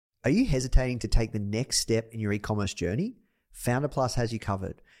Are you hesitating to take the next step in your e-commerce journey? Founder Plus has you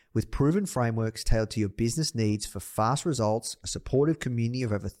covered. With proven frameworks tailored to your business needs for fast results, a supportive community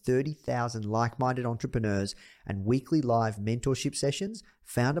of over 30,000 like-minded entrepreneurs, and weekly live mentorship sessions,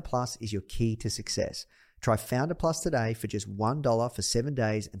 Founder Plus is your key to success. Try Founder Plus today for just $1 for 7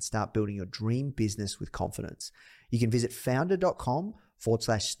 days and start building your dream business with confidence. You can visit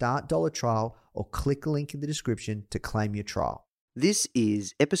founder.com/start $1 or click the link in the description to claim your trial. This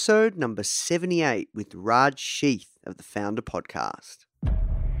is episode number 78 with Raj Sheth of the Founder Podcast.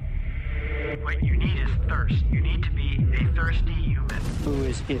 What you need is thirst. You need to be a thirsty human who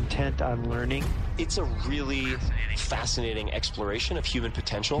is intent on learning. It's a really fascinating exploration of human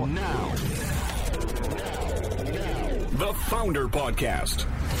potential. Now. The Founder Podcast.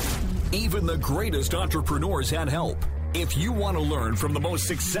 Even the greatest entrepreneurs had help. If you want to learn from the most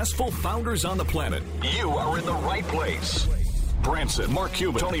successful founders on the planet, you are in the right place. Branson, Mark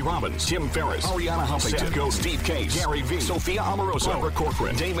Cuban, Tony Robbins, Tim Ferriss, Ariana Huffington, Seth Godin, Steve Case, Gary Vee, Sophia Amoruso, Barbara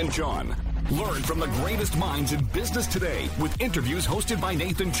Corcoran, Damon John. Learn from the greatest minds in business today with interviews hosted by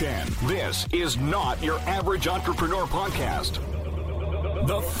Nathan Chan. This is not your average entrepreneur podcast.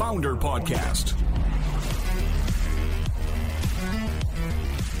 The Founder Podcast.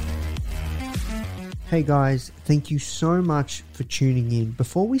 Hey guys, thank you so much for tuning in.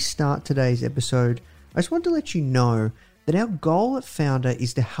 Before we start today's episode, I just want to let you know that our goal at Founder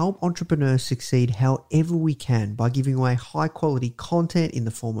is to help entrepreneurs succeed however we can by giving away high quality content in the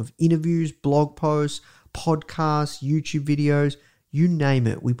form of interviews, blog posts, podcasts, YouTube videos, you name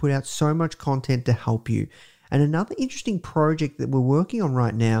it. We put out so much content to help you. And another interesting project that we're working on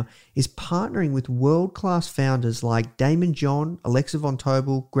right now is partnering with world-class founders like Damon John, Alexa Von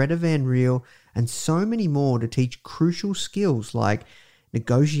Tobel, Greta Van Riel, and so many more to teach crucial skills like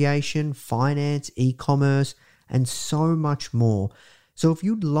negotiation, finance, e-commerce, and so much more. So if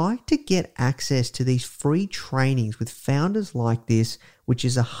you'd like to get access to these free trainings with founders like this, which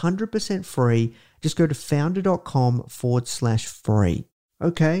is 100% free, just go to founder.com/free.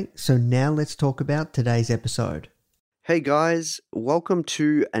 Okay, so now let's talk about today's episode. Hey guys, welcome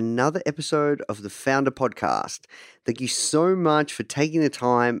to another episode of the Founder Podcast. Thank you so much for taking the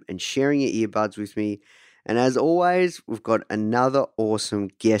time and sharing your earbuds with me. And as always, we've got another awesome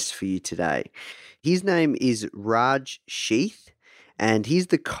guest for you today. His name is Raj Sheth, and he's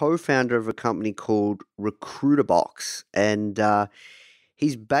the co-founder of a company called Recruiterbox. And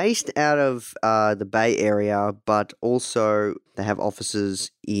he's based out of the Bay Area, but also they have offices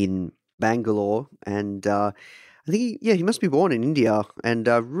in Bangalore. And I think, he must be born in India. And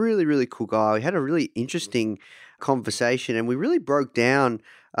really, really cool guy. We had a really interesting conversation, and we really broke down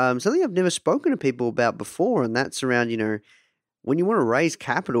something I've never spoken to people about before, and that's around, when you want to raise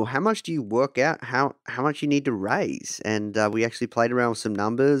capital, how much do you work out how much you need to raise? And we actually played around with some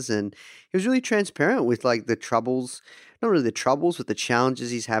numbers, and he was really transparent with like the troubles, not really the troubles, but the challenges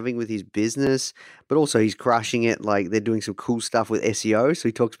he's having with his business, but also he's crushing it. Like they're doing some cool stuff with SEO. So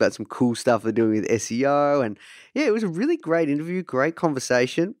he talks about some cool stuff they're doing with SEO, and it was a really great interview, great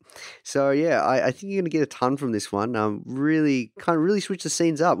conversation. So I think you're going to get a ton from this one. Really switch the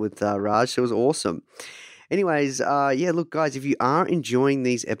scenes up with Raj. So it was awesome. Anyways, look, guys, if you are enjoying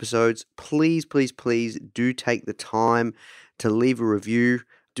these episodes, please do take the time to leave a review.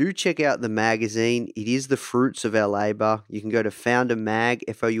 Do check out the magazine. It is the fruits of our labor. You can go to foundermag,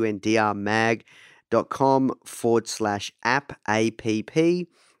 foundrmag.com/app, APP,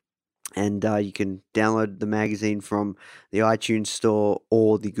 and you can download the magazine from the iTunes store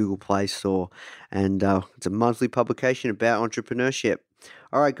or the Google Play store. And it's a monthly publication about entrepreneurship.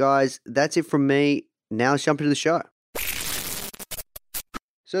 All right, guys, that's it from me. Now let's jump into the show.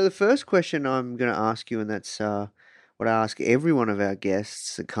 So the first question I'm going to ask you, and that's what I ask every one of our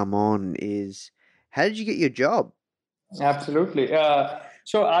guests that come on, is how did you get your job? Absolutely.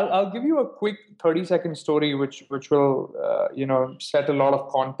 So I'll give you a quick 30-second story, which will set a lot of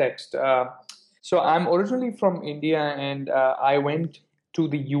context. So I'm originally from India, and I went to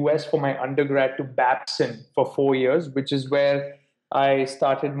the US for my undergrad to Babson for 4 years, which is where I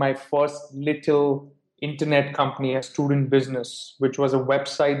started my first little internet company, a student business, which was a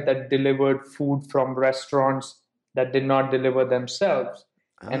website that delivered food from restaurants that did not deliver themselves.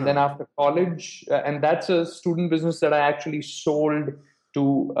 And then after college, and that's a student business that I actually sold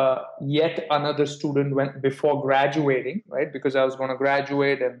to yet another student before graduating, right? Because I was going to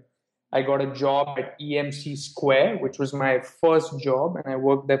graduate, and I got a job at EMC Square, which was my first job, and I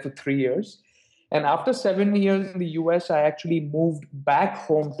worked there for 3 years. And after 7 years in the US, I actually moved back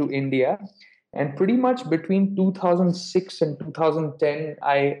home to India. And pretty much between 2006 and 2010,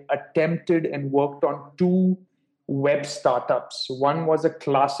 I attempted and worked on 2 web startups. One was a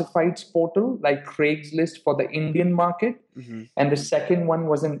classifieds portal like Craigslist for the Indian market, and the second one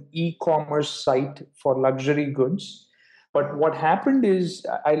was an e-commerce site for luxury goods. But what happened is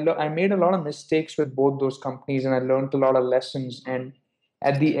I made a lot of mistakes with both those companies, and I learned a lot of lessons. And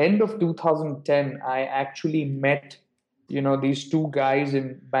at the end of 2010, I actually met these two guys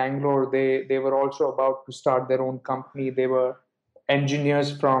in Bangalore. They were also about to start their own company. They were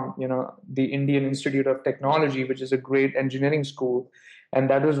engineers from the Indian Institute of Technology, which is a great engineering school. And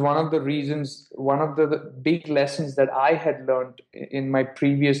that was one of the reasons, one of the big lessons that I had learned in my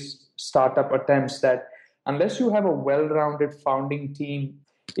previous startup attempts, that unless you have a well-rounded founding team,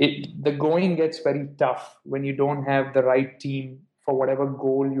 the going gets very tough when you don't have the right team for whatever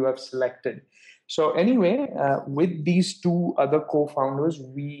goal you have selected. So anyway, with these two other co-founders,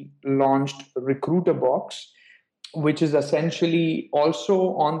 we launched Recruiterbox, which is essentially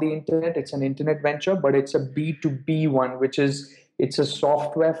also on the internet. It's an internet venture, but it's a B2B one, which is it's a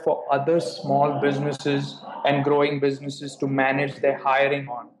software for other small businesses and growing businesses to manage their hiring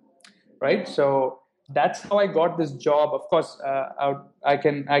on, right? So that's how I got this job. Of course, I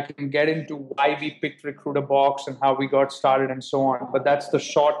can get into why we picked Recruiterbox and how we got started and so on. But that's the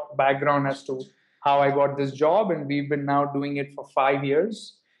short background as to how I got this job, and we've been now doing it for 5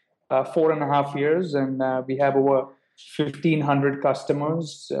 years. 4.5 years, and we have over 1,500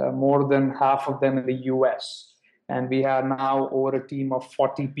 customers, more than half of them in the US. And we are now over a team of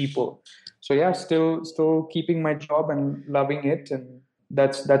 40 people. So yeah, still keeping my job and loving it. And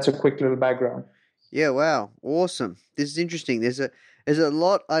that's a quick little background. Yeah, wow, awesome. This is interesting. There's a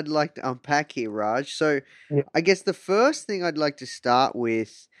lot I'd like to unpack here, Raj. So Yeah. I guess the first thing I'd like to start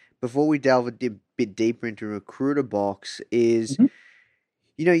with before we delve a bit deeper into Recruiterbox is,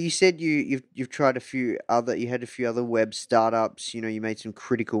 you said you've tried you had a few other web startups, you made some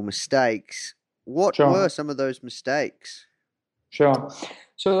critical mistakes. What Sure. were some of those mistakes? Sure.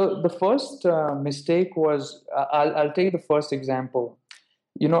 So the first mistake was, I'll take the first example.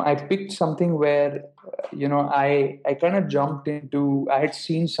 I picked something where, I kind of jumped into, I had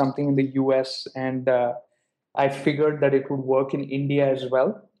seen something in the US, and I figured that it would work in India as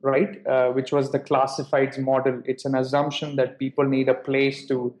well, right? Which was the classifieds model. It's an assumption that people need a place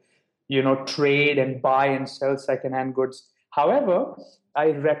to, trade and buy and sell secondhand goods. However, I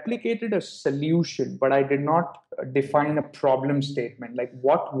replicated a solution, but I did not define a problem statement. Like,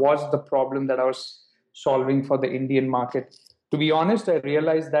 what was the problem that I was solving for the Indian market? To be honest, I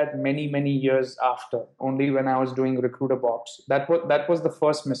realized that many, many years after, only when I was doing Recruiterbox. That was the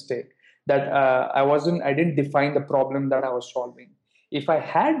first mistake, that I didn't define the problem that I was solving. If I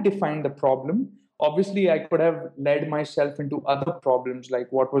had defined the problem, obviously I could have led myself into other problems,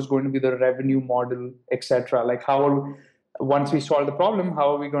 like what was going to be the revenue model, etc. Like how, once we solve the problem,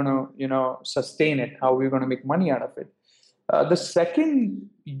 how are we going to, sustain it? How are we going to make money out of it? The second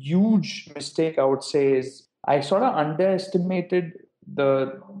huge mistake I would say is I sort of underestimated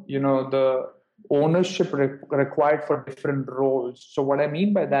the ownership required for different roles. So what I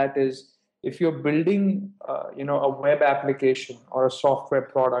mean by that is, if you're building, a web application or a software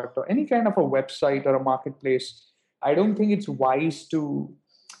product or any kind of a website or a marketplace, I don't think it's wise to,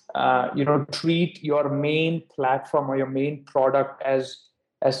 treat your main platform or your main product as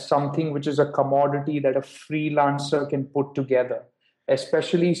something which is a commodity that a freelancer can put together.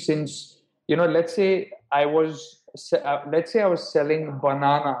 Especially since, let's say I was selling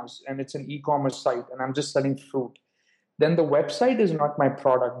bananas and it's an e-commerce site and I'm just selling fruit. Then the website is not my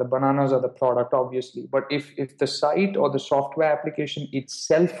product. The bananas are the product, obviously. But if the site or the software application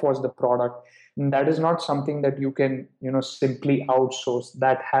itself was the product, that is not something that you can, simply outsource.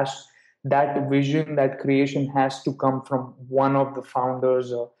 That vision, that creation has to come from one of the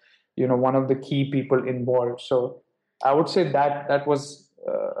founders or, one of the key people involved. So I would say that was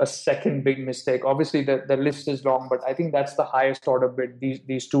a second big mistake. Obviously, the list is long, but I think that's the highest order bit,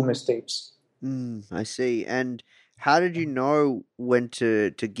 these two mistakes. I see. And how did you know when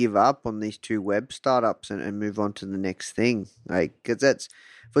to give up on these two web startups and move on to the next thing? Like, because that's,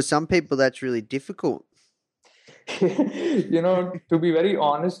 for some people, that's really difficult. To be very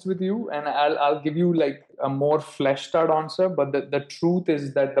honest with you, and I'll give you like a more fleshed out answer, but the truth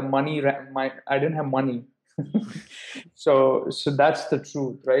is that I didn't have money. so that's the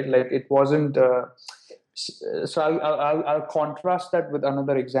truth, right? Like, it wasn't. So I'll contrast that with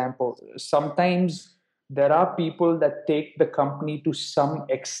another example. Sometimes there are people that take the company to some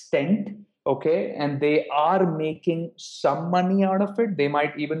extent, okay, and they are making some money out of it. They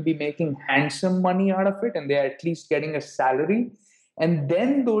might even be making handsome money out of it, and they're at least getting a salary. And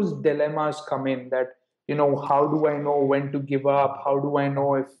then those dilemmas come in that, how do I know when to give up? How do I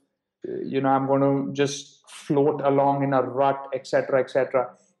know if, I'm going to just float along in a rut, etc., etc.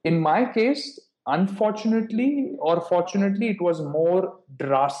 In my case, unfortunately or fortunately, it was more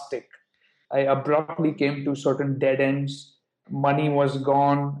drastic. I abruptly came to certain dead ends. Money was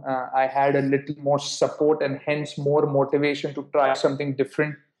gone. I had a little more support and hence more motivation to try something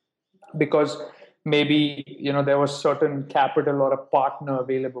different, because maybe there was certain capital or a partner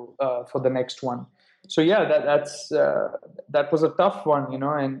available for the next one. So yeah, that was a tough one,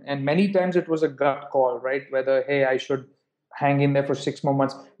 and many times it was a gut call, right? Whether, hey, I should hang in there for 6 more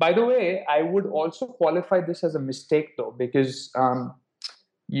months. By the way, I would also qualify this as a mistake, though, because there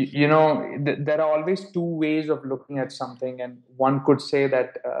are always two ways of looking at something, and one could say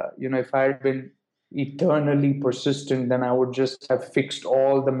that if I had been eternally persistent, then I would just have fixed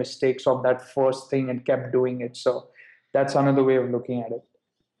all the mistakes of that first thing and kept doing it. So that's another way of looking at it.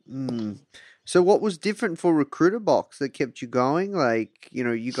 So what was different for Recruiterbox that kept you going? Like,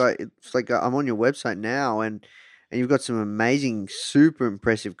 you got, it's like I'm on your website now, and you've got some amazing, super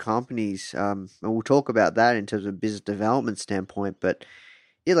impressive companies. And we'll talk about that in terms of business development standpoint. But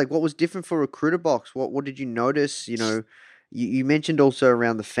yeah, like what was different for Recruiterbox? What did you notice? You mentioned also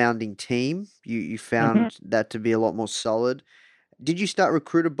around the founding team. You found that to be a lot more solid. Did you start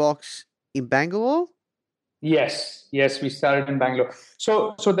Recruiterbox in Bangalore? Yes, we started in Bangalore.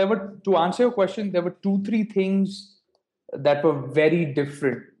 So there were, to answer your question, there were 2-3 things that were very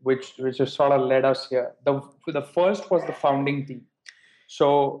different, which has sort of led us here. The first was the founding team.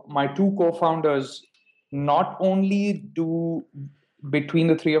 So my two co-founders, not only do between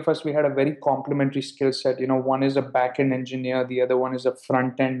the three of us, we had a very complementary skill set. One is a back-end engineer, the other one is a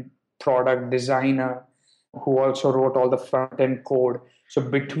front-end product designer who also wrote all the front-end code. So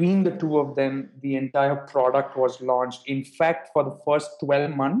between the two of them, the entire product was launched. In fact, for the first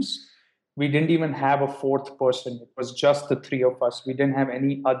 12 months, we didn't even have a fourth person. It was just the three of us. We didn't have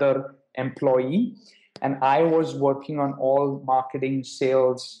any other employee. And I was working on all marketing,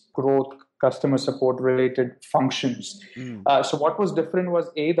 sales, growth, customer support related functions. So what was different was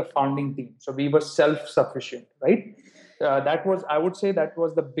the founding team. So we were self-sufficient, right? I would say that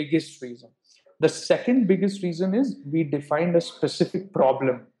was the biggest reason. The second biggest reason is we defined a specific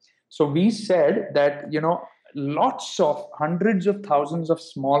problem. So we said that, lots of hundreds of thousands of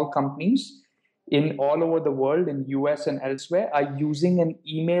small companies in all over the world, in US and elsewhere, are using an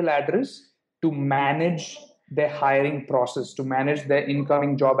email address to manage their hiring process, to manage their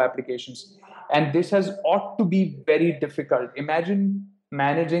incoming job applications. And this ought to be very difficult. Imagine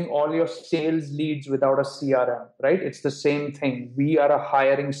managing all your sales leads without a CRM, right? It's the same thing. We are a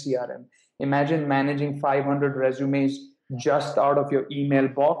hiring CRM. Imagine managing 500 resumes just out of your email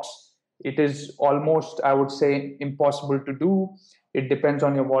box. It is almost, I would say, impossible to do. It depends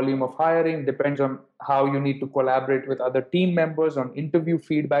on your volume of hiring, depends on how you need to collaborate with other team members, on interview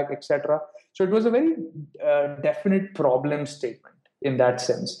feedback, etc. So it was a very definite problem statement in that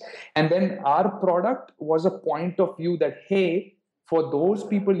sense. And then our product was a point of view that, hey, for those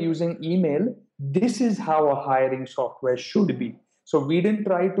people using email, this is how a hiring software should be. So we didn't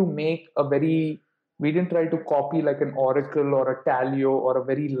try to copy like an Oracle or a Talio or a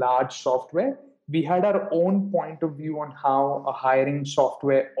very large software. We had our own point of view on how a hiring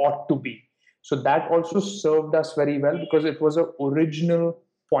software ought to be. So that also served us very well because it was an original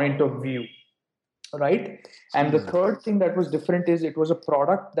point of view, right? And the third thing that was different is it was a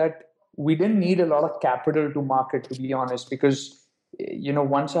product that we didn't need a lot of capital to market, to be honest, because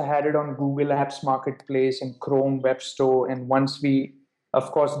once I had it on Google Apps Marketplace and Chrome Web Store, and once we,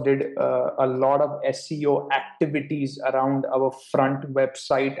 of course, did a lot of SEO activities around our front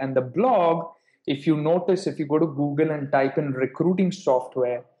website and the blog. If you notice, if you go to Google and type in recruiting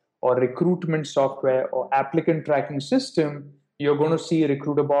software or recruitment software or applicant tracking system, you're going to see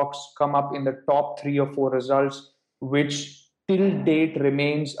Recruiterbox come up in the top 3 or 4 results, which till date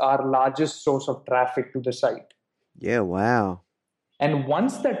remains our largest source of traffic to the site. Yeah, wow. And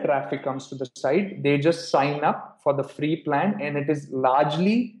once that traffic comes to the site, they just sign up for the free plan, and it is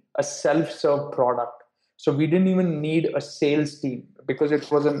largely a self-serve product. So we didn't even need a sales team because it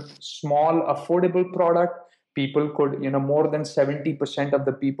was a small, affordable product. People could, more than 70% of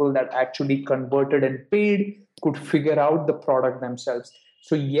the people that actually converted and paid could figure out the product themselves.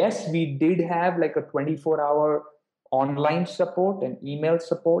 So yes, we did have like a 24-hour online support and email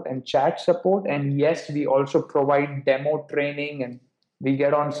support and chat support. And yes, we also provide demo training and we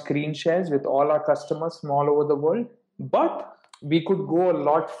get on screen shares with all our customers from all over the world. But we could go a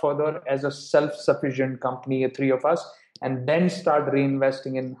lot further as a self-sufficient company, 3 of us, and then start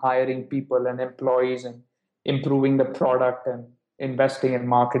reinvesting in hiring people and employees and improving the product and investing in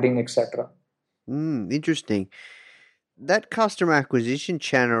marketing, etc. Interesting. that customer acquisition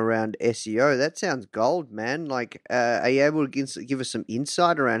channel around SEO, that sounds gold, man. Like, are you able to give us some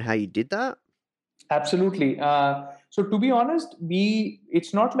insight around how you did that? Absolutely. So to be honest,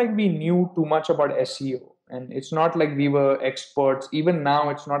 it's not like we knew too much about SEO, and it's not like we were experts. Even now,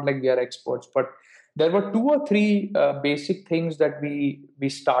 it's not like we are experts. But there were two or three basic things that we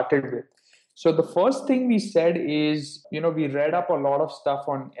started with. So the first thing we said is, we read up a lot of stuff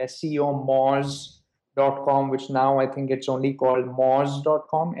on SEOmoz.com, which now I think it's only called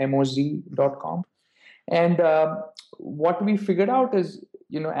moz.com, moz.com. And what we figured out is,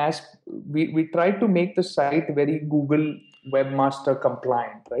 as we tried to make the site very Google Webmaster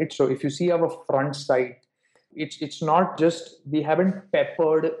compliant, right? So if you see our front site, it's not just, we haven't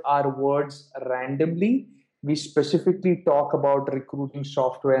peppered our words randomly. We specifically talk about recruiting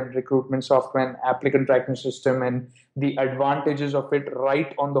software and recruitment software and applicant tracking system and the advantages of it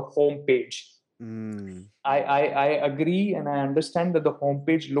right on the home page. I agree, and I understand that the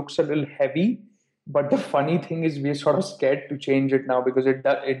homepage looks a little heavy, but the funny thing is we're sort of scared to change it now because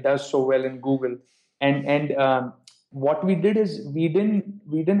it does so well in Google. And what we did is we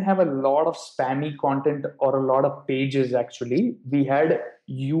didn't have a lot of spammy content or a lot of pages. Actually, we had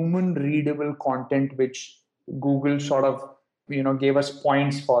human readable content, which Google sort of gave us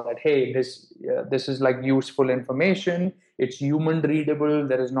points for that. Hey, this is like useful information. It's human readable.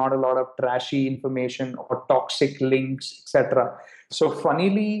 There is not a lot of trashy information or toxic links, etc. So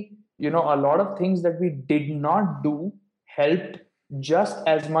funnily, a lot of things that we did not do helped just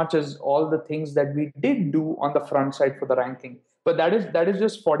as much as all the things that we did do on the front side for the ranking. But that is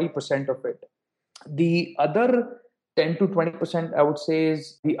just 40% of it. The other 10 to 20%, I would say,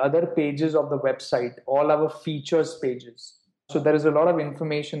 is the other pages of the website, all our features pages. So there is a lot of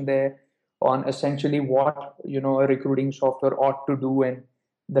information there on essentially what, a recruiting software ought to do. And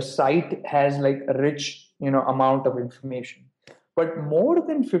the site has like a rich, amount of information. But more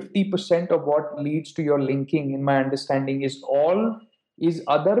than 50% of what leads to your linking, in my understanding, is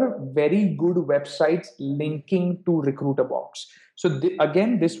other very good websites linking to Recruiterbox. So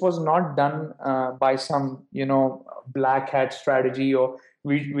again, this was not done by some, black hat strategy, or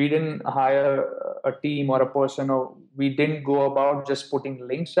we didn't hire a team or a person, or we didn't go about just putting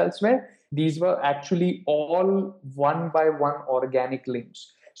links elsewhere. These were actually all one by one organic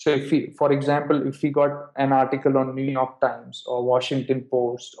links. So for example, if we got an article on New York Times or Washington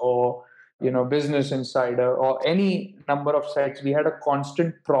Post or Business Insider or any number of sites, we had a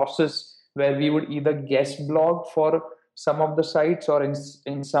constant process where we would either guest blog for some of the sites, or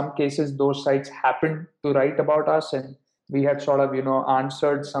in some cases those sites happened to write about us, and we had sort of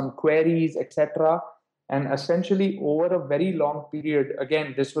answered some queries, etc. And essentially over a very long period,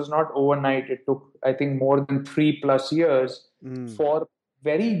 again, this was not overnight, it took I think more than 3+ years for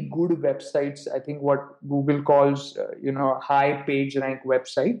very good websites, I think what Google calls high page rank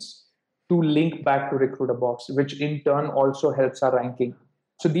websites, to link back to Recruiterbox, which in turn also helps our ranking.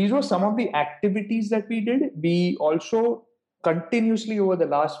 So these were some of the activities that we did. We also continuously over the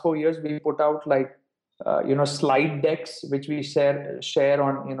last 4 years, we put out like slide decks, which we share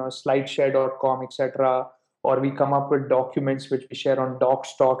on slideshare.com, etc. Or we come up with documents which we share on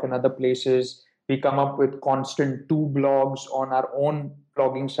DocStock and other places. We come up with constant 2 blogs on our own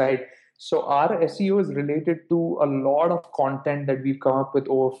blogging site. So our SEO is related to a lot of content that we've come up with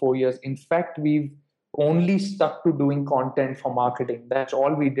over 4 years. In fact, we've only stuck to doing content for marketing. That's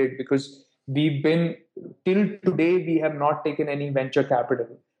all we did, because we've been, till today, we have not taken any venture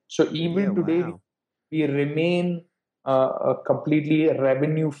capital. So even today, wow. we remain a completely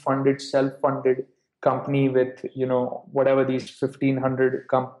revenue funded, self-funded company with, whatever these 1,500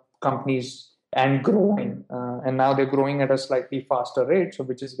 companies, and growing. And now they're growing at a slightly faster rate, so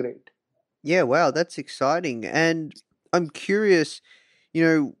which is great. Yeah, wow, that's exciting. And I'm curious,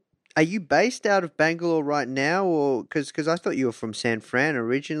 are you based out of Bangalore right now, or because I thought you were from San Fran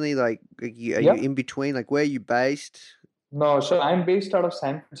originally? Like, are you in between? Like, where are you based? No, so I'm based out of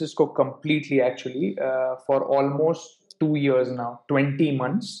San Francisco completely, actually, for almost 2 years now, 20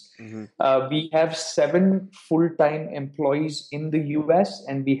 months. Mm-hmm. We have 7 full-time employees in the US,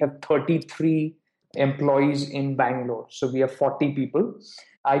 and we have 33 employees in Bangalore. So we have 40 people.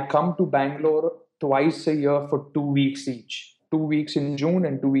 I come to Bangalore twice a year for 2 weeks each, 2 weeks in June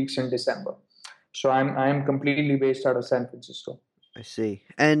and 2 weeks in December. So I'm completely based out of San Francisco. I see.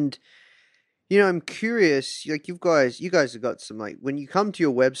 And I'm curious, like you guys have got some, like, when you come to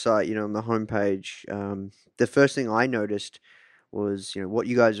your website, on the homepage, the first thing I noticed was, what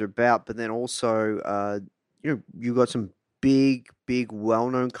you guys are about, but then also, you got some big,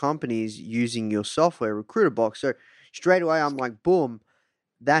 well-known companies using your software, Recruiterbox. So straight away, I'm like, boom,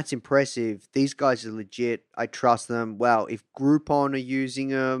 that's impressive. These guys are legit. I trust them. Wow, if Groupon are using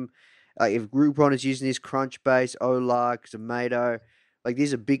them, if Groupon is using this, Crunchbase, Olark, Zomato, like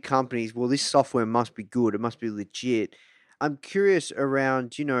these are big companies. Well, this software must be good. It must be legit. I'm curious around,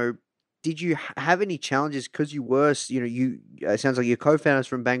 did you have any challenges because you were, it sounds like your co-founders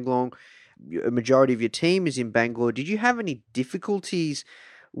from Bangalore, a majority of your team is in Bangalore. Did you have any difficulties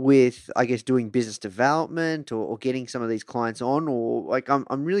with, I guess, doing business development or getting some of these clients on, or like,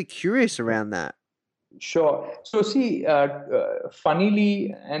 I'm really curious around that. Sure. So see,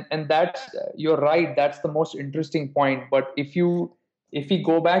 funnily, and that's you're right. That's the most interesting point. But if we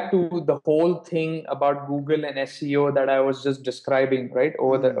go back to the whole thing about Google and SEO that I was just describing, right,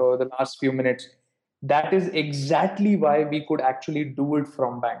 over the last few minutes, that is exactly why we could actually do it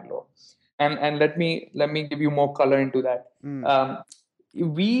from Bangalore. And let me give you more color into that.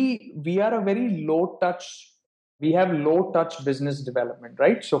 We are a very low touch. We have low touch business development,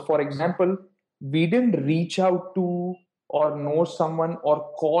 right? So, for example, we didn't reach out to or know someone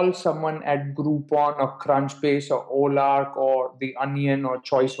or call someone at Groupon or Crunchbase or Olark or The Onion or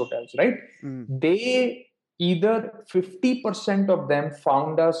Choice Hotels, right? They either 50% of them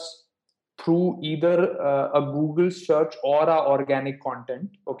found us through either a Google search or our organic content,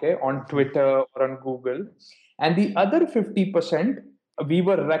 okay, on Twitter or on Google. And the other 50%, we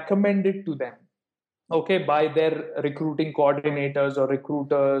were recommended to them, okay, by their recruiting coordinators or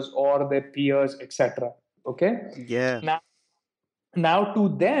recruiters or their peers, etc. Okay. Yeah. Now to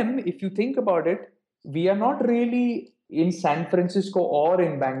them, if you think about it, we are not really in San Francisco or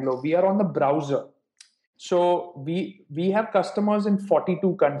in Bangalore. We are on the browser. So we have customers in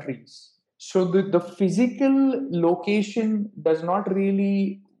 42 countries. So the physical location did not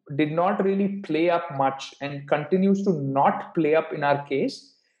really play up much and continues to not play up in our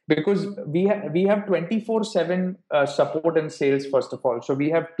case, because we have 24/7 support and sales, first of all. So we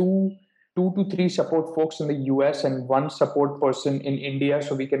have two to three support folks in the US and one support person in India,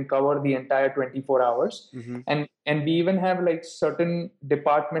 so we can cover the entire 24 hours. And we even have like certain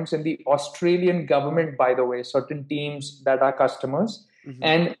departments in the Australian government, by the way, certain teams that are customers.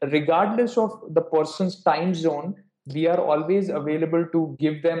 And regardless of the person's time zone, we are always available to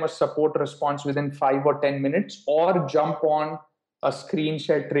give them a support response within 5 or 10 minutes, or jump on a screen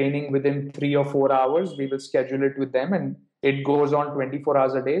share training within 3 or 4 hours. We will schedule it with them, and it goes on 24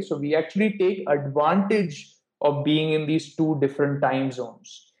 hours a day. So we actually take advantage of being in these two different time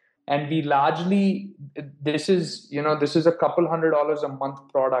zones. And we largely, this is a couple $100 a month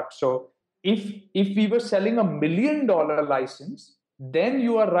product. So if we were selling $1 million license, then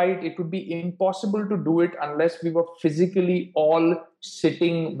you are right, it would be impossible to do it unless we were physically all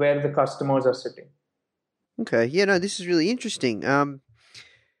sitting where the customers are sitting. Okay. Yeah, no, this is really interesting.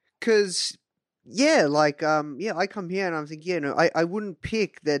 Because I come here and I'm thinking, I wouldn't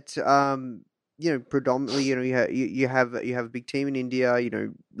pick that. Predominantly, you have a big team in India.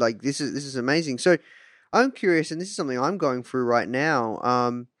 Like this is amazing. So I'm curious, and this is something I'm going through right now.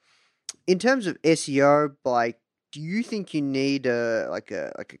 In terms of SEO, like, do you think you need a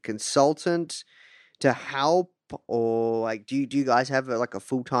consultant to help? Or like, do you guys have a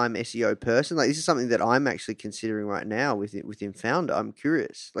full-time SEO person? Like, this is something that I'm actually considering right now within Founder. I'm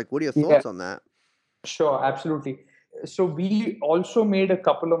curious. Like, what are your thoughts on that? Sure, absolutely. So we also made a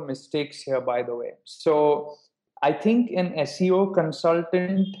couple of mistakes here, by the way. So I think an SEO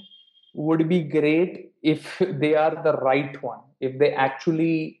consultant would be great if they are the right one, if they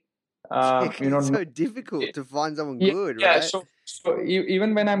actually, it's so difficult to find someone good, right? So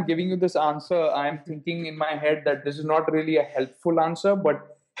even when I'm giving you this answer, I'm thinking in my head that this is not really a helpful answer,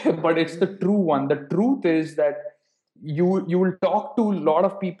 but it's the true one. The truth is that you will talk to a lot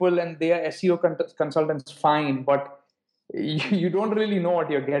of people and they are SEO consultants, fine, but you don't really know what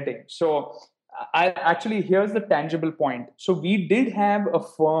you're getting. So here's the tangible point. So we did have a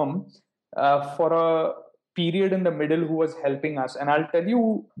firm for a period in the middle who was helping us, and I'll tell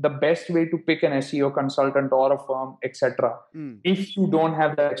you the best way to pick an SEO consultant or a firm, etc. If you don't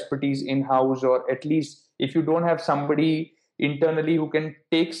have the expertise in-house, or at least if you don't have somebody internally who can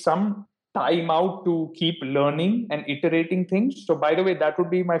take some time out to keep learning and iterating things. So by the way, that would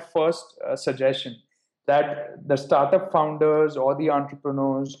be my first suggestion, that the startup founders or the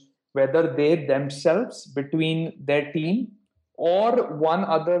entrepreneurs, whether they themselves between their team or one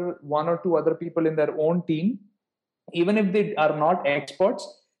or two other people in their own team, even if they are not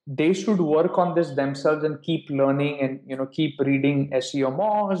experts, they should work on this themselves and keep learning and keep reading SEO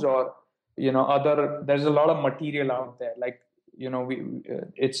Moz or there's a lot of material out there. Like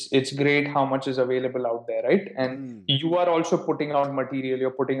it's great how much is available out there, right? And you are also putting out material,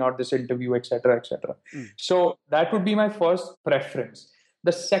 you're putting out this interview, etc. So that would be my first preference.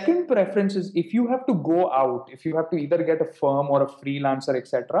 The second preference is if you have to go out, if you have to either get a firm or a freelancer,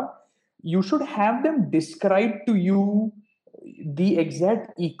 etc., you should have them describe to you the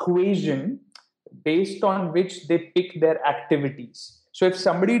exact equation based on which they pick their activities. So if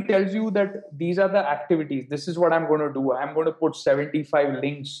somebody tells you that these are the activities, this is what I'm going to do. I'm going to put 75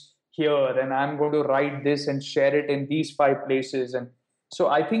 links here and I'm going to write this and share it in these 5 places. And so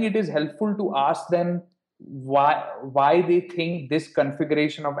I think it is helpful to ask them why they think this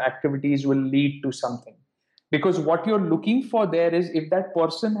configuration of activities will lead to something. Because what you're looking for there is if that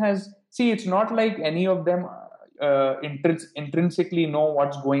person has, see, it's not like any of them intrinsically know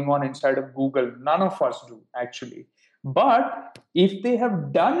what's going on inside of Google. None of us do, actually. But if they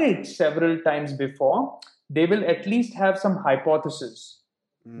have done it several times before, they will at least have some hypothesis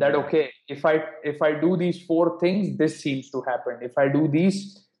that, okay, if I do these 4 things, this seems to happen. If I do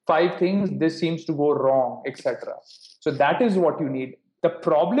these 5 things, this seems to go wrong, etc. So that is what you need. The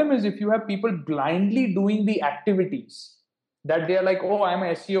problem is if you have people blindly doing the activities, that they are like, oh, I'm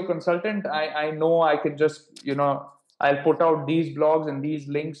an SEO consultant. I know I can just, I'll put out these blogs and these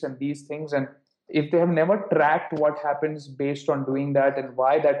links and these things. And if they have never tracked what happens based on doing that and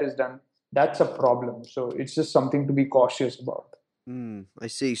why that is done, that's a problem. So it's just something to be cautious about. I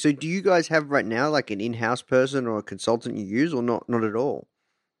see. So do you guys have right now like an in-house person or a consultant you use, or not at all?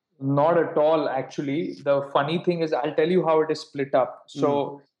 Not at all, actually. The funny thing is, I'll tell you how it is split up.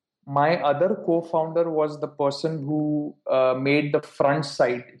 So my other co-founder was the person who made the front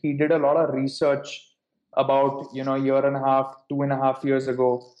site. He did a lot of research about, year and a half, 2.5 years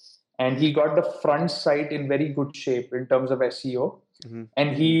ago. And he got the front site in very good shape in terms of SEO.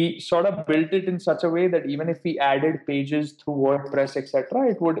 And he sort of built it in such a way that even if he added pages through WordPress, etc.,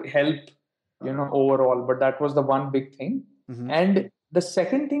 it would help, overall. But that was the one big thing. And the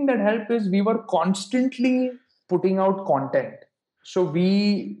second thing that helped is we were constantly putting out content. So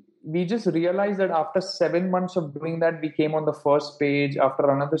we just realized that after 7 months of doing that, we came on the first page. After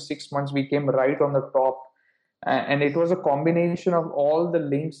another 6 months, we came right on the top. And it was a combination of all the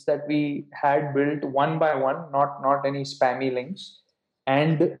links that we had built one by one, not any spammy links,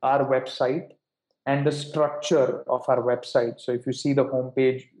 and our website and the structure of our website. So if you see the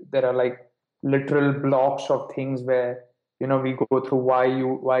homepage, there are like literal blocks of things where we go through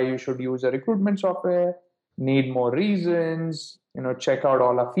why you should use a recruitment software, need more reasons, check out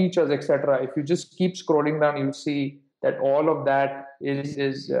all our features, etc. If you just keep scrolling down, you'll see that all of that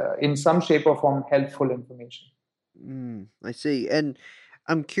is in some shape or form helpful information. I see. And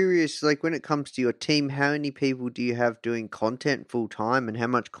I'm curious, like when it comes to your team, how many people do you have doing content full time, and how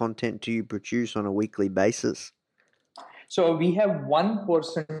much content do you produce on a weekly basis? So we have one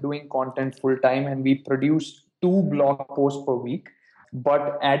person doing content full time, and we produce 2 blog posts per week.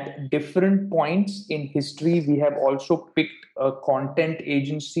 But at different points in history, we have also picked a content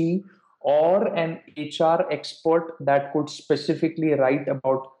agency or an HR expert that could specifically write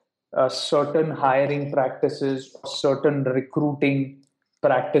about certain hiring practices, certain recruiting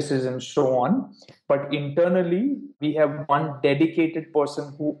practices, and so on. But internally, we have one dedicated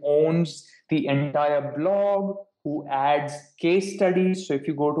person who owns the entire blog, who adds case studies. So if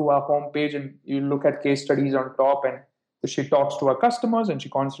you go to our homepage and you look at case studies on top, and she talks to her customers and she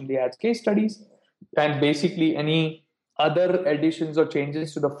constantly adds case studies. And basically any other additions or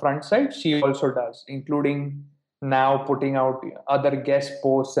changes to the front side, she also does, including now putting out other guest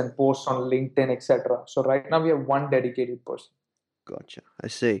posts and posts on LinkedIn, etc. So right now we have one dedicated person. Gotcha. I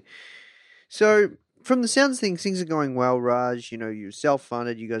see. So from the sounds of things are going well, Raj. You're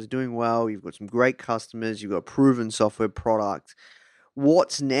self-funded, you guys are doing well, you've got some great customers, you've got a proven software product.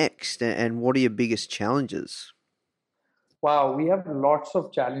 What's next, and what are your biggest challenges? Wow, we have lots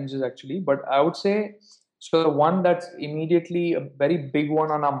of challenges actually, but I would say, so the one that's immediately a very big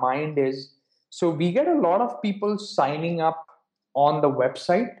one on our mind is, so we get a lot of people signing up on the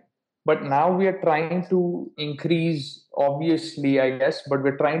website, but now we are trying to increase, obviously, I guess, but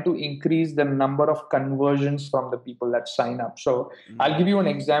we're trying to increase the number of conversions from the people that sign up. So I'll give you an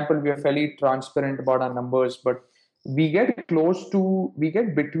example. We are fairly transparent about our numbers, but we get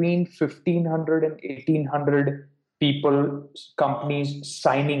between 1,500 and 1,800 people, companies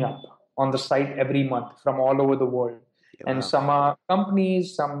signing up on the site every month from all over the world. Yeah, and wow. Some are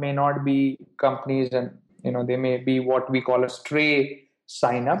companies, some may not be companies, and they may be what we call a stray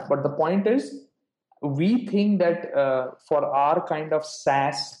sign up. But the point is, we think that for our kind of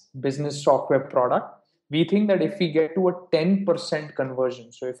SaaS business software product, we think that if we get to a 10%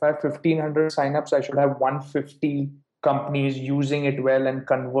 conversion, so if I have 1,500 signups, I should have 150 companies using it well and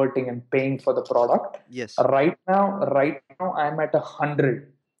converting and paying for the product. Yes. Right now I'm at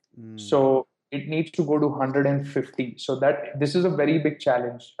 100. So it needs to go to 150. So that this is a very big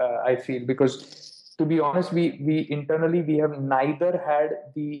challenge, I feel, because to be honest, we internally, we have neither had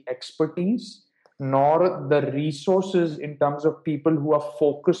the expertise nor the resources in terms of people who are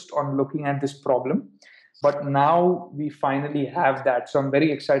focused on looking at this problem. But now we finally have that. So I'm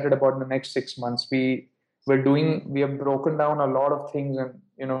very excited about the next 6 months. We have broken down a lot of things,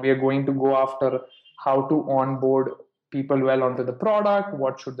 and we are going to go after how to onboard people well onto the product.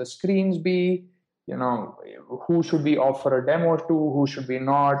 What should the screens be? Who should we offer a demo to? Who should we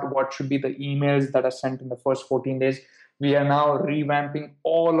not? What should be the emails that are sent in the first 14 days? We are now revamping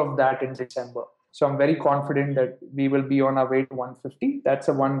all of that in December. So I'm very confident that we will be on our way to 150. That's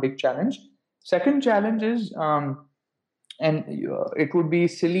one big challenge. Second challenge is, it would be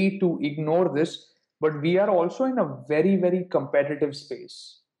silly to ignore this, but we are also in a very, very competitive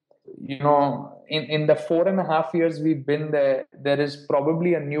space. In the 4.5 years we've been there is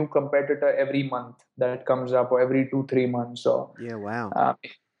probably a new competitor every month that comes up, or every 2-3 months. So yeah, wow.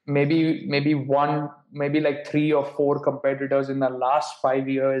 Maybe like 3 or 4 competitors in the last 5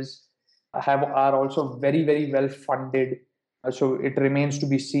 years are also very, very well funded. So it remains to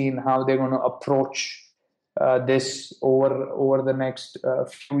be seen how they're going to approach this over the next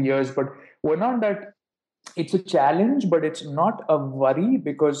few years. But we're not that. It's a challenge, but it's not a worry,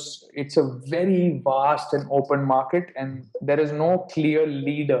 because it's a very vast and open market, and there is no clear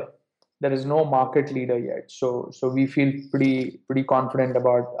leader. There is no market leader yet. So we feel pretty confident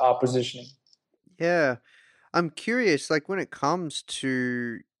about our positioning. Yeah. I'm curious, like when it comes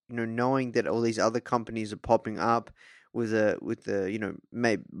to, knowing that all these other companies are popping up with the,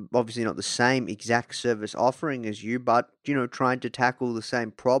 maybe obviously not the same exact service offering as you, but, trying to tackle the same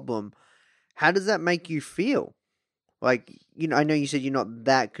problem. How does that make you feel? Like, I know you said you're not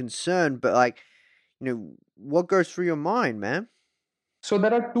that concerned, but like, what goes through your mind, man? So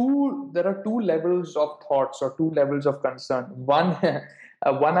there are two levels of thoughts, or 2 levels of concern. One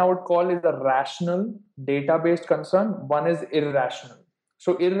one I would call is a rational data-based concern. One is irrational.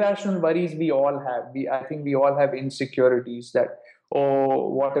 So irrational worries we all have. I think we all have insecurities that, oh,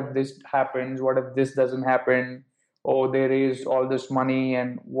 what if this happens? What if this doesn't happen? Oh, there is all this money,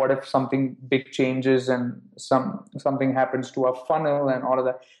 and what if something big changes and something happens to our funnel and all of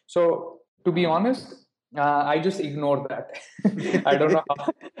that? So to be honest, I just ignore that. I don't know.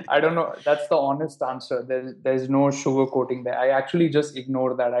 I don't know. That's the honest answer. There's no sugarcoating there. I actually just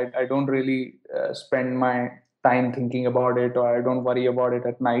ignore that. I don't really spend my time thinking about it, or I don't worry about it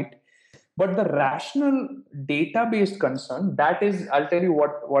at night. But the rational data-based concern, that is, I'll tell you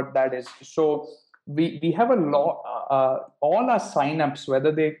what that is. So we have a lot. All our signups,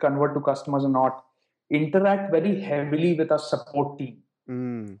 whether they convert to customers or not, interact very heavily with our support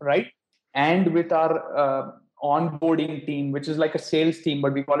team, right? And with our onboarding team, which is like a sales team,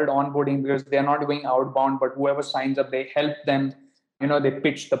 but we call it onboarding because they're not doing outbound, but whoever signs up, they help them. They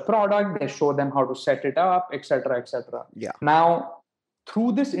pitch the product, they show them how to set it up, etc., etc. Yeah. Now,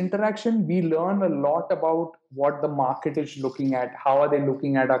 through this interaction, we learn a lot about what the market is looking at. How are they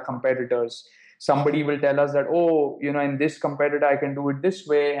looking at our competitors? Somebody will tell us that, oh, in this competitor, I can do it this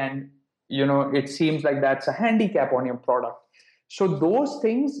way. And, it seems like that's a handicap on your product. So those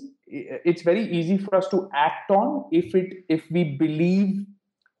things, it's very easy for us to act on if we believe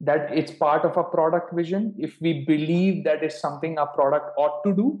that it's part of our product vision. If we believe that is something our product ought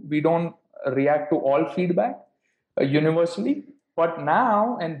to do, we don't react to all feedback universally. But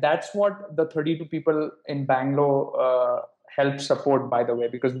now, and that's what the 32 people in Bangalore help support, by the way,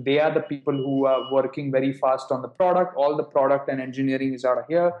 because they are the people who are working very fast on the product. All the product and engineering is out of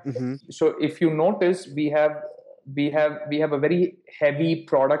here. Mm-hmm. So if you notice, we have a very heavy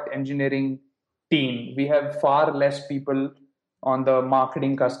product engineering team. We have far less people on the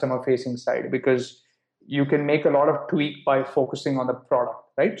marketing customer facing side, because you can make a lot of tweak by focusing on the product,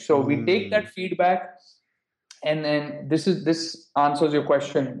 right? So we take that feedback, and then this answers your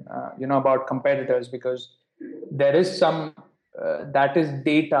question, about competitors, because there is some that is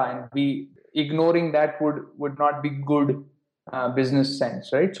data, and we ignoring that would not be good business sense,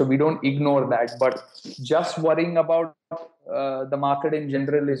 right? So we don't ignore that, but just worrying about the market in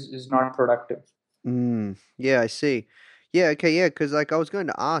general is not productive. Yeah, I see. Yeah, okay, yeah, because like I was going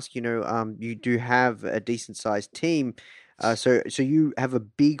to ask, you do have a decent sized team, so you have a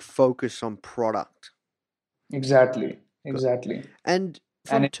big focus on product. Exactly. And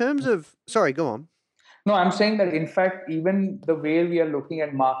from terms of, sorry, go on. No, I'm saying that in fact, even the way we are looking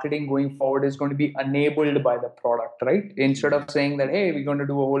at marketing going forward is going to be enabled by the product, right? Instead of saying that, hey, we're going to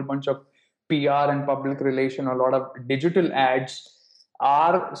do a whole bunch of PR and public relation, a lot of digital ads,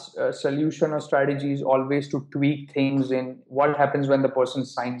 our solution or strategy is always to tweak things in what happens when the person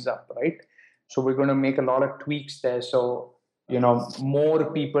signs up, right? So we're going to make a lot of tweaks there. So,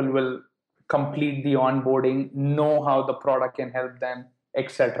 more people will complete the onboarding, know how the product can help them,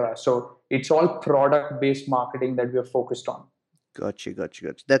 etc. So it's all product-based marketing that we're focused on. Gotcha.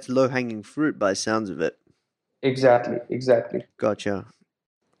 That's low-hanging fruit by the sounds of it. Exactly. Gotcha.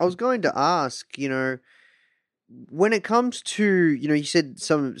 I was going to ask, when it comes to, you said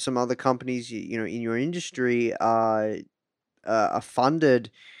some other companies, in your industry are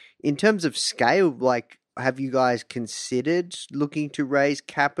funded. In terms of scale, like, have you guys considered looking to raise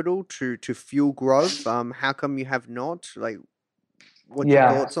capital to fuel growth? How come you have not? Like, what's your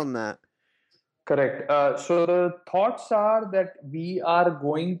thoughts on that? Correct. So the thoughts are that there are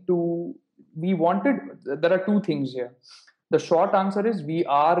two things here. The short answer is we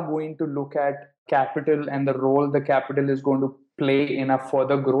are going to look at capital and the role the capital is going to play in our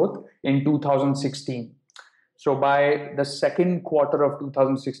further growth in 2016. So by the second quarter of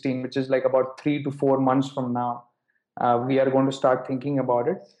 2016, which is like about 3 to 4 months from now, we are going to start thinking about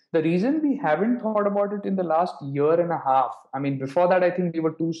it. The reason we haven't thought about it in the last year and a half, I mean, before that, I think we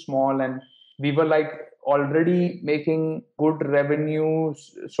were too small and we were like already making good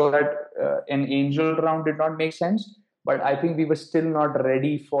revenues so that an angel round did not make sense. But I think we were still not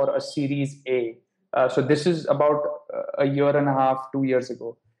ready for a Series A. So this is about a year and a half, 2 years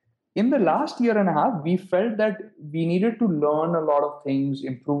ago. In the last year and a half, we felt that we needed to learn a lot of things,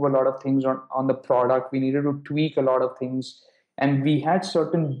 improve a lot of things on the product. We needed to tweak a lot of things. And we had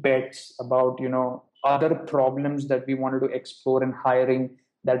certain bets about, other problems that we wanted to explore in hiring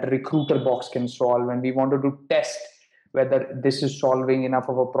that Recruiterbox can solve. And we wanted to test whether this is solving enough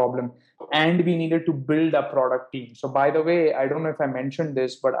of a problem. And we needed to build a product team. So by the way, I don't know if I mentioned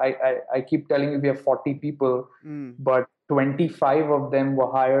this, but I keep telling you we have 40 people, but 25 of them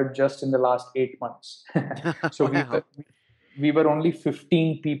were hired just in the last 8 months. So wow. we were only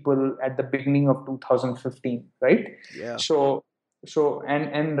 15 people at the beginning of 2015, right? Yeah. So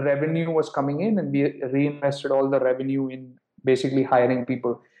and revenue was coming in and we reinvested all the revenue in basically hiring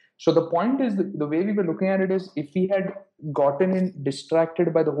people. So the point is the way we were looking at it is if we had gotten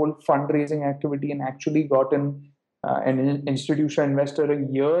distracted by the whole fundraising activity and actually gotten an institutional investor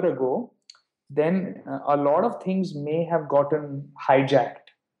a year ago, then a lot of things may have gotten hijacked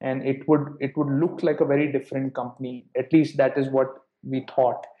and it would look like a very different company. At least that is what we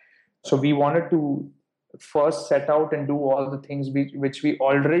thought. So we wanted to first set out and do all the things which we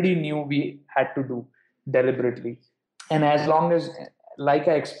already knew we had to do deliberately. And as long as, like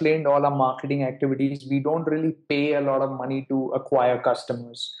I explained, all our marketing activities, we don't really pay a lot of money to acquire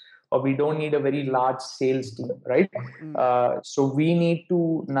customers, or we don't need a very large sales team, right? So we need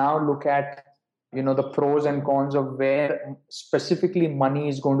to now look at, the pros and cons of where specifically money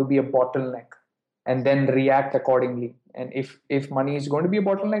is going to be a bottleneck, and then react accordingly. And if money is going to be a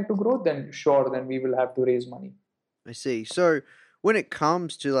bottleneck to growth, then sure, then we will have to raise money. I see. So when it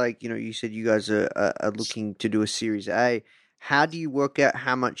comes to, like, you said you guys are looking to do a Series A, how do you work out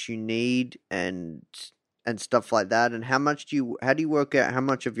how much you need and stuff like that? And how do you work out how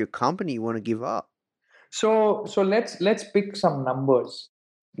much of your company you want to give up? So let's pick some numbers.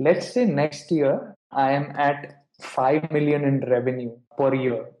 Let's say next year I am at 5 million in revenue per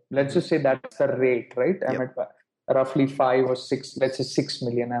year. Let's just say that's the rate, right? I'm at roughly 5 or 6, let's say 6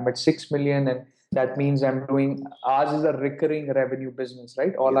 million. I'm at 6 million, and that means ours is a recurring revenue business,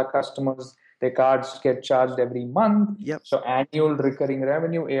 right? All our customers, their cards get charged every month. So annual recurring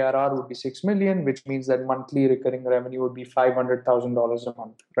revenue, ARR, would be 6 million, which means that monthly recurring revenue would be $500,000 a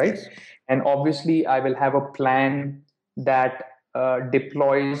month, right? Yes. And obviously I will have a plan that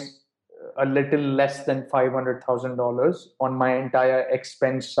deploys a little less than $500,000 on my entire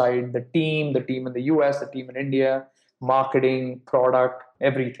expense side, the team in the US, the team in India, marketing, product,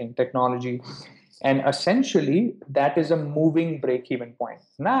 everything, technology. And essentially that is a moving break-even point.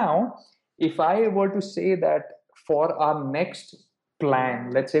 Now, if I were to say that for our next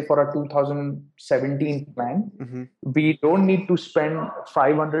plan, let's say for our 2017 plan, we don't need to spend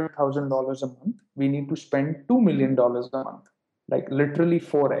 $500,000 a month. We need to spend $2 million a month. Like literally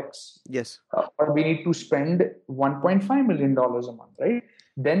 4x. Yes. Or we need to spend $1.5 million a month, right?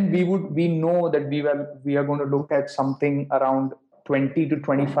 Then we know that we are going to look at something around 20 to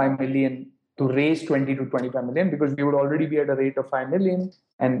 25 million to raise 20 to 25 million, because we would already be at a rate of 5 million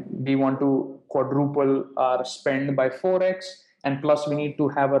and we want to quadruple our spend by 4x. And plus we need to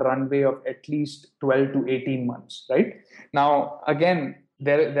have a runway of at least 12 to 18 months, right? Now, again,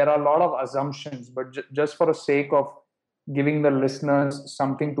 there are a lot of assumptions, but just for the sake of giving the listeners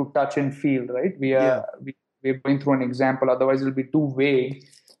something to touch and feel, right? We're going through an example, otherwise it'll be too vague.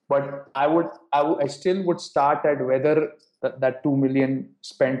 But I still would start at whether that 2 million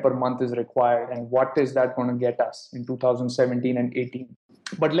spent per month is required, and what is that going to get us in 2017 and 18?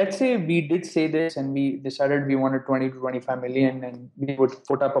 But let's say we did say this and we decided we wanted 20 to 25 million, and we would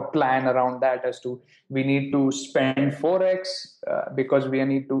put up a plan around that as to we need to spend 4x because we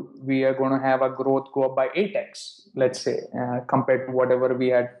are going to have a growth go up by 8x, let's say, compared to whatever we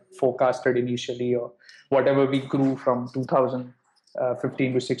had forecasted initially or whatever we grew from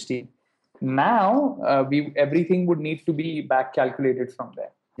 2015 to 16. Now everything would need to be back calculated from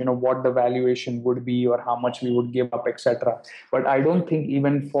there. What the valuation would be or how much we would give up, etc. But I don't think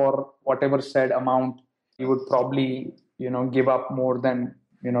even for whatever said amount, we would probably give up more than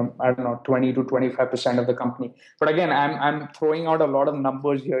I don't know 20 to 25% of the company. But again, I'm throwing out a lot of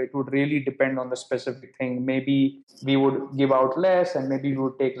numbers here. It would really depend on the specific thing. Maybe we would give out less, and maybe we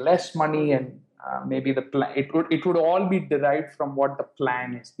would take less money, and maybe the plan. It would all be derived from what the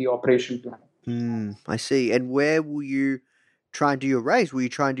plan is, the operation plan. I see. And where will you try and do your raise? Will you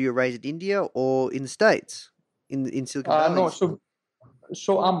try and do your raise in India or in the States, in Silicon Valley? No,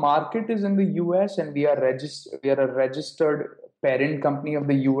 so our market is in the US, and we are a registered parent company of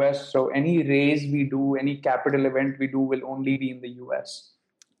the US. So any raise we do, any capital event we do, will only be in the US.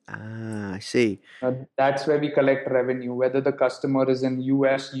 I see. That's where we collect revenue. Whether the customer is in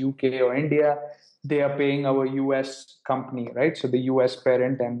US, UK, or India, they are paying our US company, right? So the US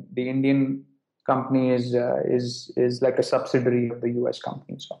parent, and the Indian company is like a subsidiary of the US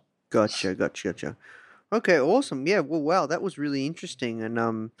company. So Gotcha. Okay, awesome. Yeah, well, wow, that was really interesting,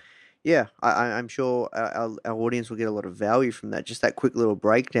 and yeah, I'm sure our audience will get a lot of value from that. Just that quick little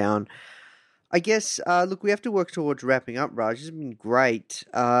breakdown. I guess. Look, we have to work towards wrapping up, Raj. This has been great.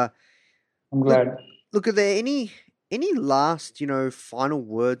 I'm glad. Look, are there any last, final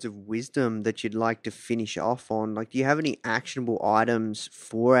words of wisdom that you'd like to finish off on? Like, do you have any actionable items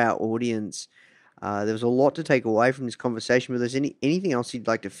for our audience? There was a lot to take away from this conversation, but there's anything else you'd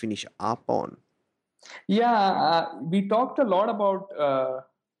like to finish up on? Yeah, we talked a lot about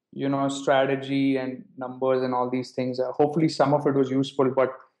strategy and numbers and all these things. Hopefully, some of it was useful.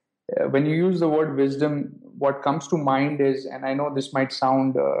 But when you use the word wisdom, what comes to mind is, and I know this might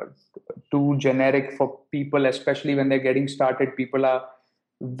sound too generic for people, especially when they're getting started. People are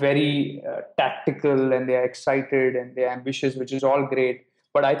very tactical, and they're excited, and they're ambitious, which is all great.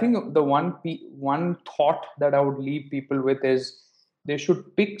 But I think the one thought that I would leave people with is they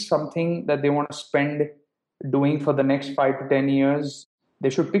should pick something that they want to spend doing for the next 5 to 10 years.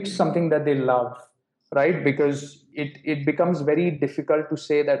 They should pick something that they love, right? Because it becomes very difficult to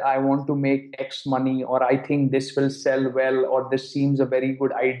say that I want to make X money, or I think this will sell well, or this seems a very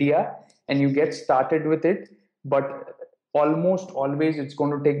good idea, and you get started with it. But almost always it's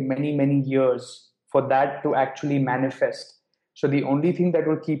going to take many, many years for that to actually manifest. So the only thing that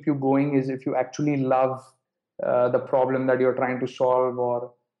will keep you going is if you actually love the problem that you're trying to solve,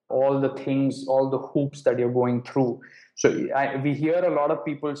 or all the things, all the hoops that you're going through. So we hear a lot of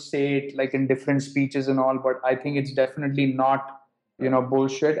people say it like in different speeches and all, but I think it's definitely not,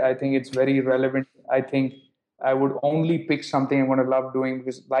 bullshit. I think it's very relevant. I think I would only pick something I'm going to love doing,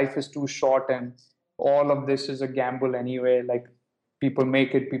 because life is too short, and all of this is a gamble anyway. Like, people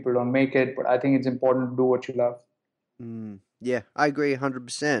make it, people don't make it, but I think it's important to do what you love. Yeah, I agree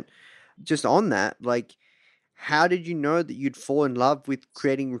 100%. Just on that, like, how did you know that you'd fall in love with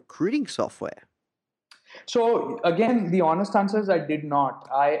creating recruiting software? So again, the honest answer is I did not.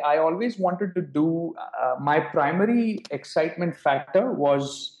 I always wanted to do, my primary excitement factor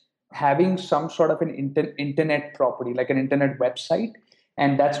was having some sort of an internet property, like an internet website.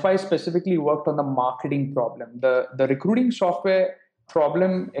 And that's why I specifically worked on the marketing problem. The recruiting software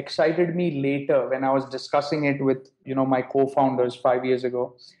problem excited me later when I was discussing it with my co-founders 5 years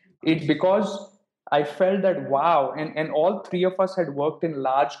ago. It's because I felt that, wow, and all three of us had worked in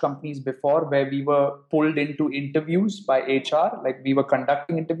large companies before, where we were pulled into interviews by HR, like we were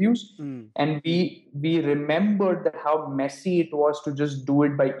conducting interviews, and we remembered that how messy it was to just do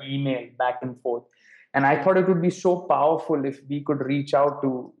it by email back and forth. And I thought it would be so powerful if we could reach out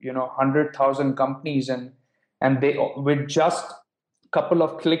to 100,000 companies, and they, with just a couple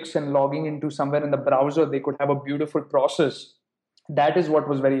of clicks and logging into somewhere in the browser, they could have a beautiful process. That is what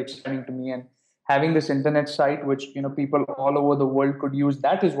was very exciting to me. And having this internet site, which people all over the world could use,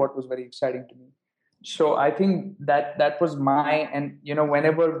 that is what was very exciting to me. So I think that was and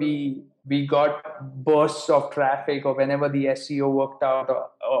whenever we got bursts of traffic, or whenever the SEO worked out,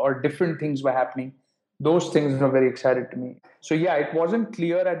 or different things were happening, those things were very exciting to me. So yeah, it wasn't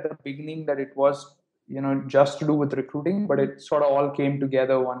clear at the beginning that it was just to do with recruiting, but it sort of all came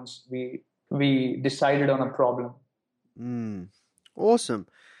together once we decided on a problem. Awesome.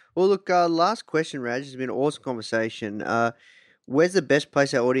 Well, look, last question, Raj. It's been an awesome conversation. Where's the best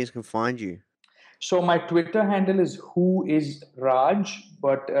place our audience can find you? So my Twitter handle is whoisraj,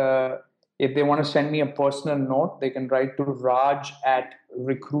 but if they want to send me a personal note, they can write to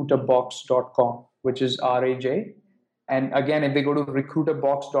raj@recruiterbox.com, which is RAJ. And again, if they go to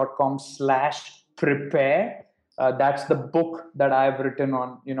recruiterbox.com/prepare, that's the book that I've written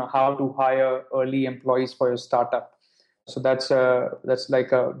on, how to hire early employees for your startup. So that's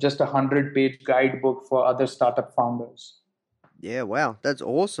like just 100-page guidebook for other startup founders. Yeah, wow, that's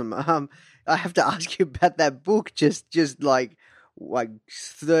awesome. I have to ask you about that book. Just like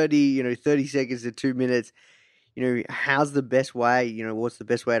 30 seconds to 2 minutes. How's the best way? What's the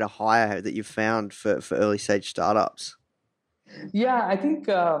best way to hire that you've found for early stage startups? Yeah, I think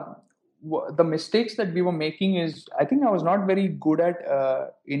the mistakes that we were making is I think I was not very good at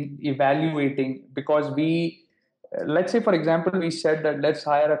in evaluating, because let's say, for example, we said that let's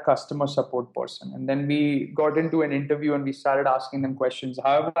hire a customer support person, and then we got into an interview and we started asking them questions.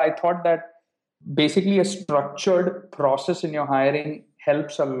 However, I thought that basically a structured process in your hiring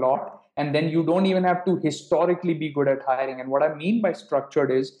helps a lot, and then you don't even have to historically be good at hiring. And what I mean by structured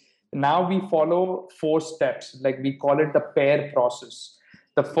is now we follow 4 steps, like we call it the pair process.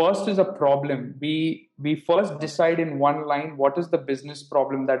 The first is a problem. We first decide in one line what is the business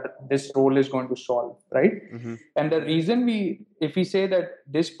problem that this role is going to solve, right? Mm-hmm. And the reason if we say that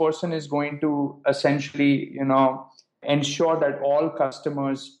this person is going to essentially, ensure that all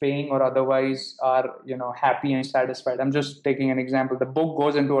customers, paying or otherwise, are happy and satisfied. I'm just taking an example. The book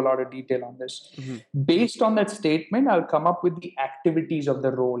goes into a lot of detail on this. Mm-hmm. Based on that statement, I'll come up with the activities of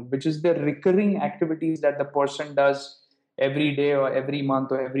the role, which is the recurring activities that the person does every day or every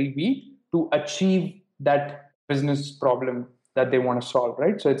month or every week to achieve that business problem that they want to solve,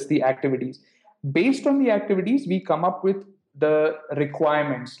 right? So it's the activities. Based on the activities, we come up with the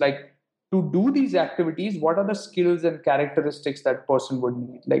requirements, like to do these activities, what are the skills and characteristics that person would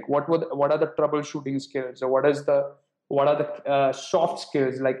need? Like what are the troubleshooting skills, or what are the soft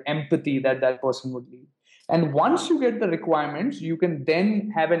skills like empathy that person would need? And once you get the requirements, you can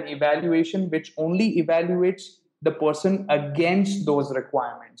then have an evaluation which only evaluates the person against those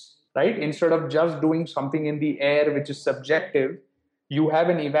requirements, right? Instead of just doing something in the air, which is subjective, you have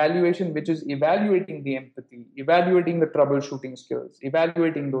an evaluation which is evaluating the empathy, evaluating the troubleshooting skills,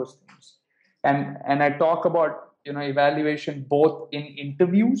 evaluating those things. And I talk about, evaluation both in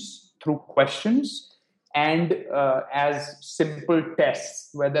interviews through questions and as simple tests,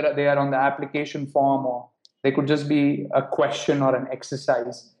 whether they are on the application form or they could just be a question or an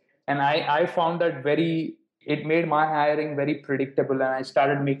exercise. And I found that it made my hiring very predictable, and I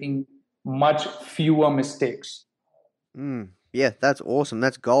started making much fewer mistakes. Yeah, that's awesome.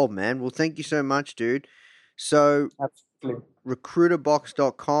 That's gold, man. Well, thank you so much, dude. So, absolutely.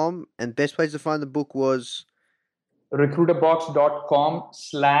 Recruiterbox.com, and best place to find the book was?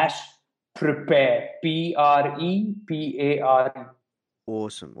 Recruiterbox.com/prepare. PREPARE.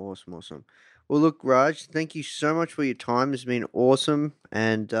 Awesome. Well, look, Raj, thank you so much for your time. It's been awesome.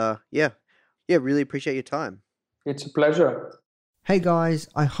 And really appreciate your time. It's a pleasure. Hey guys,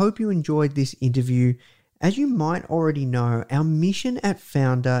 I hope you enjoyed this interview. As you might already know, our mission at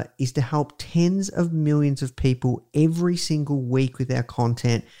Founder is to help tens of millions of people every single week with our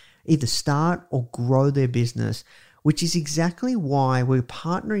content, either start or grow their business, which is exactly why we're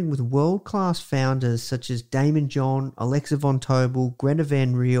partnering with world-class founders such as Damon John, Alexa Von Tobel, Greta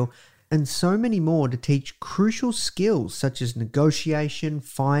Van Riel, and so many more to teach crucial skills such as negotiation,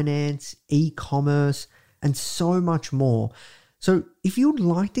 finance, e-commerce, and so much more. So if you'd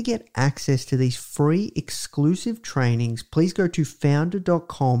like to get access to these free exclusive trainings, please go to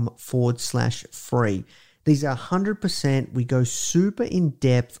founder.com/free. These are 100%. We go super in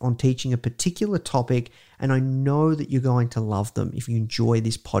depth on teaching a particular topic, and I know that you're going to love them if you enjoy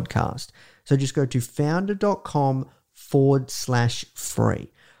this podcast. So just go to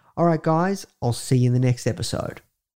founder.com/free. All right, guys, I'll see you in the next episode.